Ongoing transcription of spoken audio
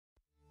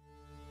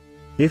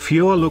If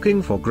you're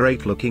looking for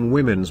great looking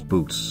women's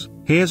boots,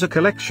 here's a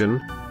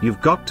collection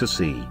you've got to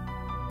see.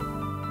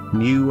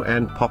 New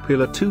and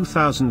popular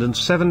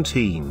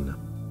 2017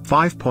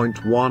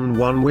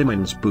 5.11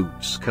 Women's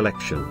Boots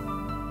Collection.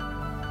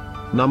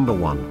 Number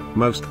 1,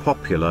 Most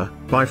Popular,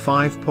 by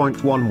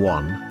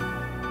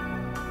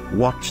 5.11.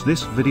 Watch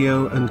this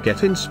video and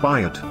get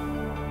inspired.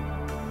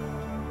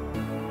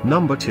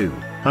 Number 2,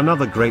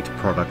 another great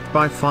product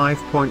by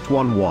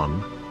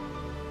 5.11.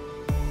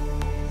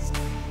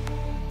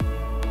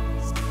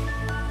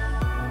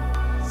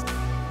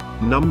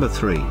 Number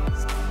 3.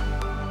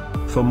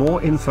 For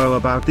more info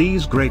about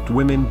these great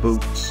women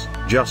boots,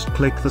 just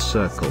click the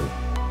circle.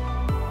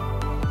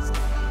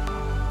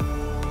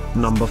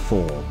 Number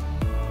 4.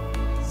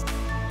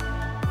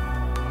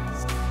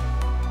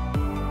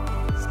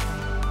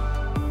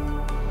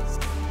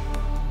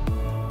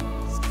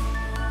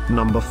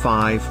 Number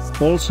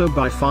 5, also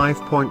by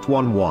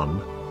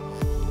 5.11.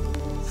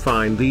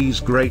 Find these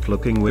great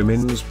looking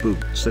women's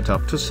boots at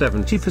up to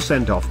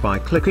 70% off by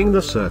clicking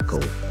the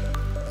circle.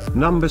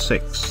 Number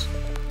 6.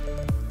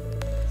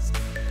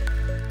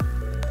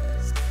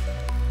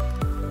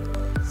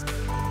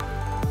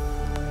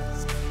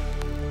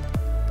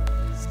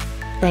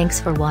 Thanks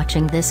for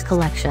watching this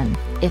collection.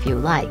 If you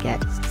like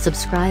it,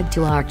 subscribe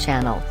to our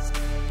channel.